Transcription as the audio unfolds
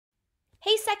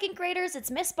Hey, second graders,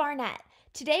 it's Miss Barnett.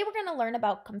 Today we're going to learn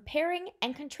about comparing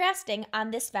and contrasting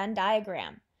on this Venn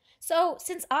diagram. So,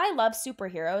 since I love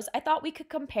superheroes, I thought we could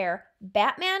compare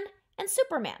Batman and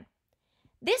Superman.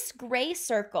 This gray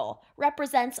circle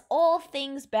represents all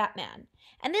things Batman,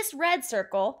 and this red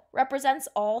circle represents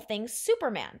all things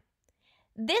Superman.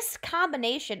 This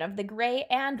combination of the gray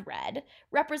and red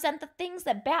represent the things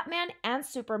that Batman and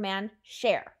Superman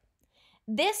share.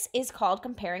 This is called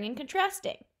comparing and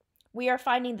contrasting. We are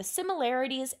finding the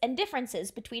similarities and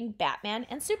differences between Batman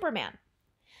and Superman.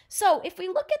 So, if we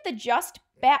look at the just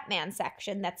Batman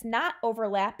section that's not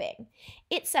overlapping,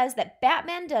 it says that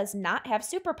Batman does not have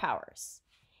superpowers.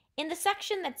 In the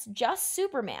section that's just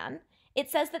Superman, it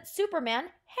says that Superman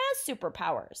has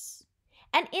superpowers.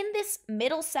 And in this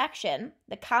middle section,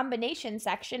 the combination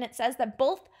section, it says that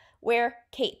both wear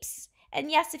capes.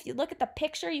 And yes, if you look at the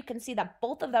picture, you can see that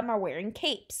both of them are wearing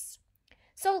capes.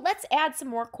 So let's add some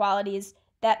more qualities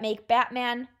that make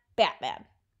Batman Batman.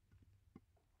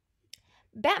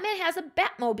 Batman has a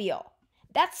Batmobile.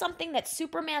 That's something that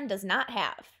Superman does not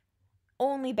have.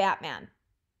 Only Batman.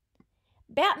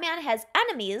 Batman has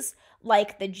enemies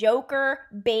like the Joker,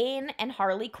 Bane, and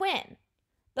Harley Quinn.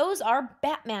 Those are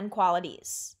Batman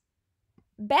qualities.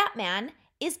 Batman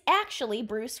is actually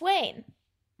Bruce Wayne.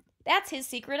 That's his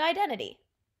secret identity.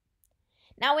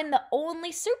 Now, in the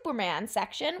only Superman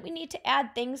section, we need to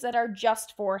add things that are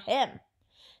just for him.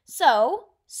 So,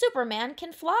 Superman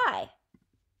can fly.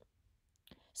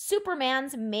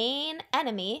 Superman's main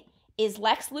enemy is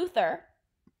Lex Luthor.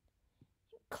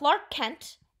 Clark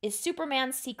Kent is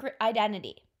Superman's secret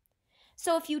identity.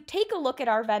 So if you take a look at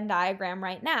our Venn diagram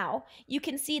right now, you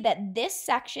can see that this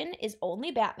section is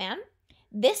only Batman,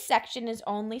 this section is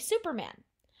only Superman.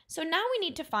 So now we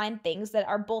need to find things that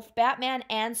are both Batman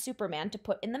and Superman to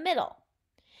put in the middle.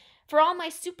 For all my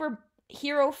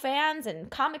superhero fans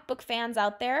and comic book fans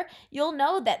out there, you'll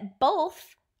know that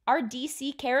both are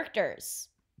DC characters.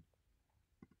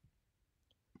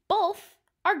 Both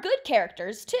are good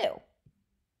characters too.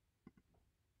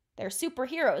 They're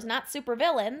superheroes, not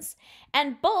supervillains,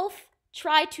 and both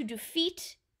try to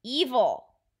defeat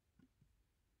evil.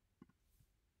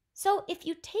 So if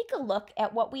you take a look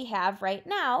at what we have right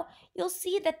now, you'll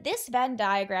see that this Venn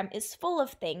diagram is full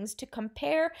of things to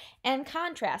compare and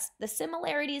contrast the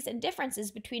similarities and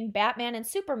differences between Batman and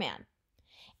Superman.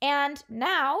 And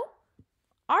now,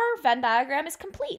 our Venn diagram is complete.